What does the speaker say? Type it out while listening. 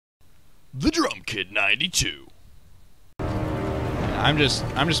The Drum Kid 92. I'm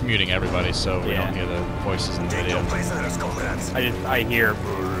just muting everybody so we don't hear the voices in the video. I hear.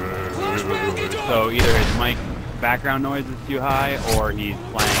 So either his mic background noise is too high, or he's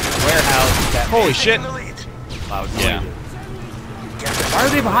playing in a warehouse. That Holy shit! Loud noises. Yeah. Why are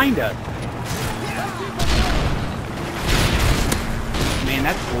they behind us? Man,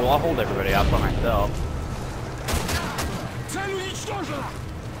 that's cool. I'll hold everybody up by myself.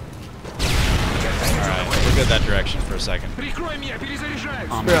 Alright, we're good that direction for a second. Probably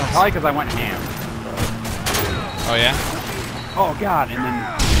because I went ham. Oh yeah? Oh god, and then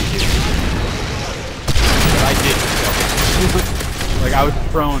I did. Like I was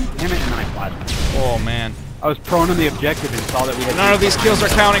prone, damn it, and then I flashed. Oh man. I was prone on the objective and saw that we had. None of these kills are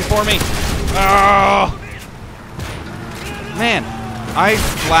counting for me. Oh man, I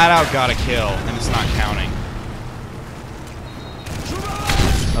flat out got a kill and it's not counting.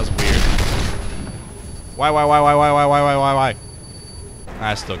 That was weird. Why?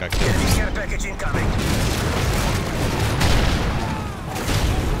 I still got killed.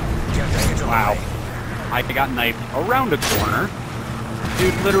 Wow. I got knifed around a corner.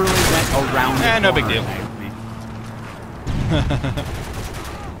 Dude literally went around the corner. No big deal.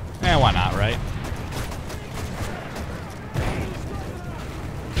 Why not, right?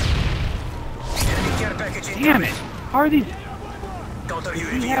 Damn it! How are these? Do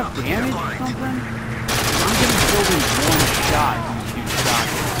you have damage or something? I'm getting killed in one shot from 2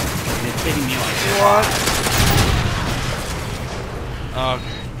 shots. And it's hitting me like what?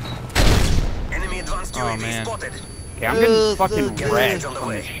 Oh man. Okay, I'm getting fucking wrecked from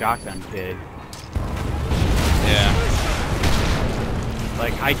the shotgun kid. Yeah.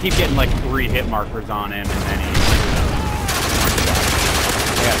 Like, I keep getting like 3 hit markers on him, and then he...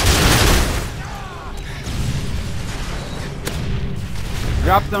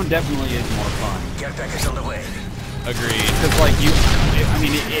 Drop zone definitely is more fun. Agreed. Because, like, I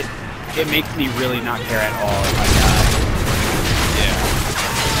mean, it makes me really not care at all if I die. Yeah.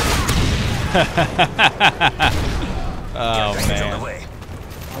 Oh, man. I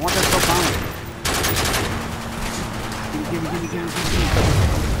want that so fun.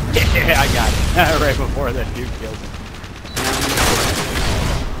 Yeah, I got it. Right before that dude killed me.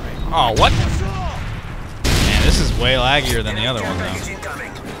 Oh, what? Man, this is way laggier than the other one, though. It's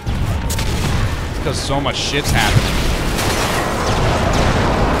because so much shit's happening.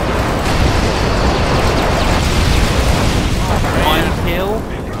 One kill?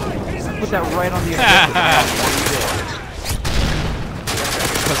 Put that right on the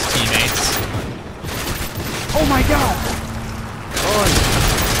Plus teammates. Oh my god!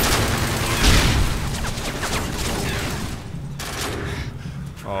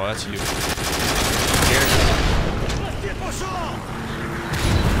 Oh, that's you.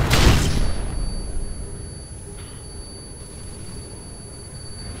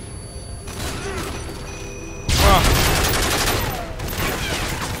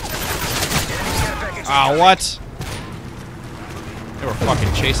 Oh, what? They were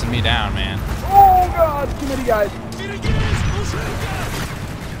fucking chasing me down, man. Oh god, too many guys.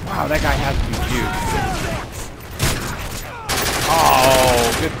 Wow, that guy has some juice.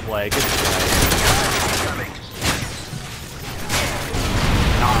 Oh, good play, good play.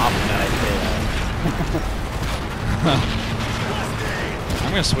 Not often that I say that.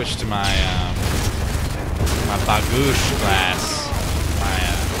 I'm gonna switch to my my bagouche class, my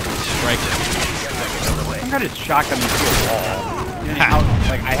striker. I'm gonna shotgun me through a wall. You know,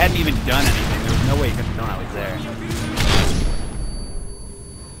 like I hadn't even done anything. There was no way you could have known I was there.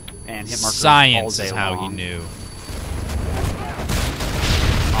 And hit markers Science all day is how long. he knew.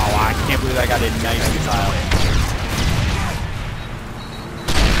 Oh, I can't believe I got a knife style.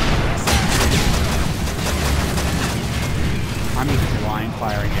 I'm just blind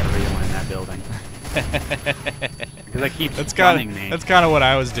firing everyone in that building. Because I keep stunning me. That's kind of what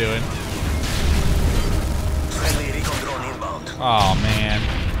I was doing. Oh man.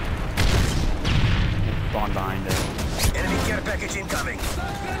 Spawn behind it. Enemy care package incoming.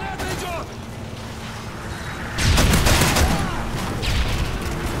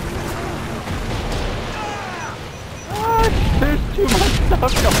 What? There's too much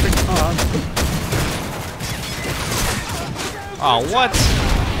stuff going on. Oh, what?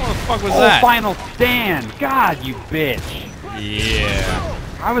 What the fuck was Oh, that? final stand! God, you bitch! Yeah.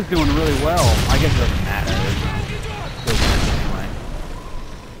 I was doing really well. I guess it doesn't matter.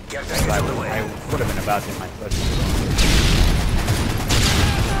 I would have been about to my special.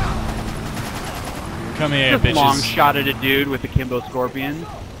 Come here, Just bitches. long shot at a dude with the Kimbo Scorpions.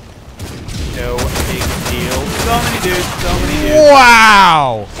 No big deal. So many dudes, so many dudes.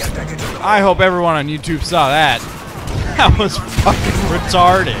 Wow! I hope everyone on YouTube saw that. That was fucking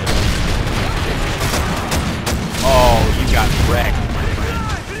retarded. Oh, you got wrecked, my friend.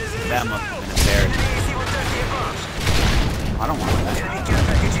 That must have been embarrassing. I don't want that.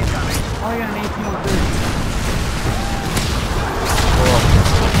 Oh, I got an 1803.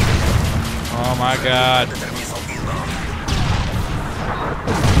 Oh my god.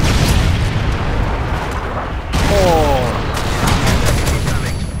 Oh.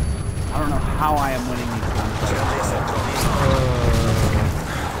 I don't know how I am winning these gunfights.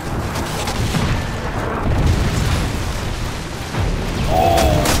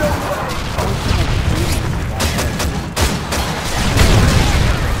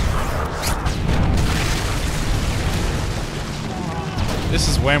 This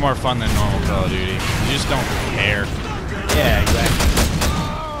is way more fun than normal Call of Duty. You just don't care. Yeah, exactly.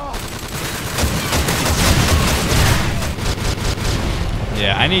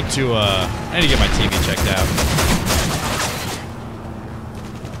 Yeah, I need to get my TV checked out.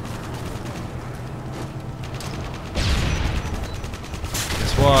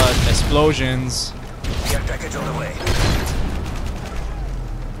 Guess what? Explosions. Care package on the way.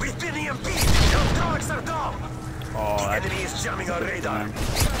 We've been EMP'd. Our towers are down. Oh, The that's enemy is jamming our radar.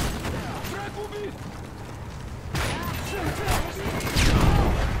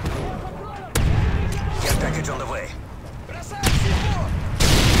 Care package on the way.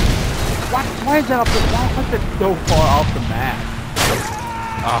 why is that up? Why is that so far off the map?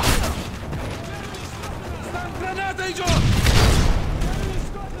 Ah.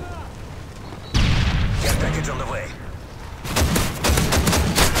 Care package on the way.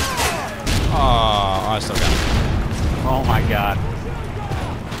 Oh, I still got it. Oh my god.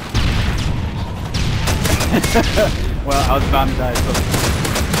 Well, I was about to die, so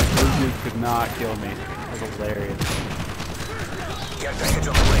those dudes could not kill me. That was hilarious. Care package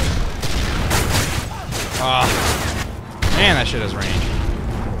on the way. Ah. Man, that shit has range.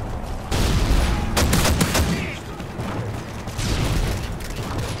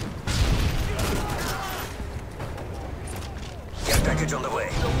 Care package on the way.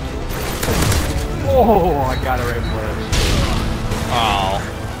 Oh, I got it right for it. Oh.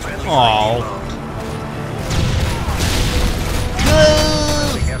 Friendly Oh.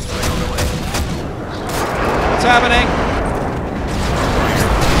 friendly airstrike on the way. What's happening?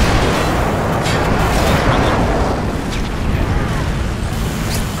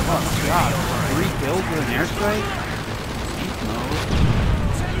 Oh my god, 3 kills with an airstrike? Beast mode.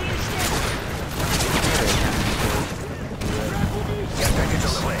 Care package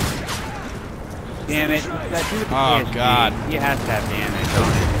on the way. Damn it, that dude with the Oh, PSG, God. he has to have damage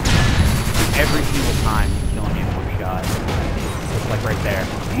on it. Every single time he's killing me in one shot. It's like right there.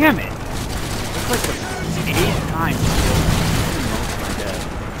 Damn it! It's like the 8th time he killed me. Most of my death.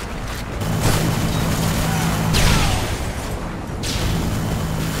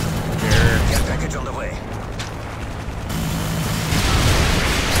 Care package on the way.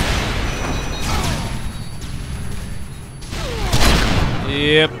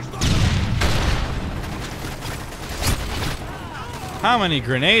 Yep. How many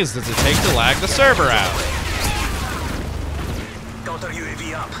grenades does it take to lag the server out? Counter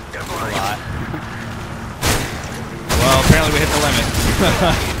UAV up. They're A blind. lot. Well, apparently we hit the limit.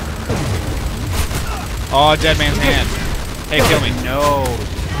 Oh, dead man's hand. Hey, kill me. No.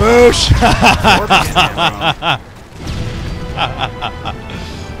 Boosh!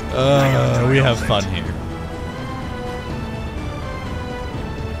 We have fun here.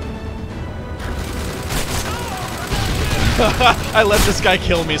 I let this guy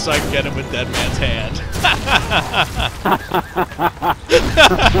kill me so I can get him with dead man's hand.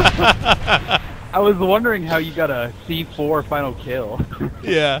 I was wondering how you got a C4 final kill.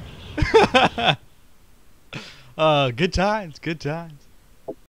 Yeah. Good times, good times.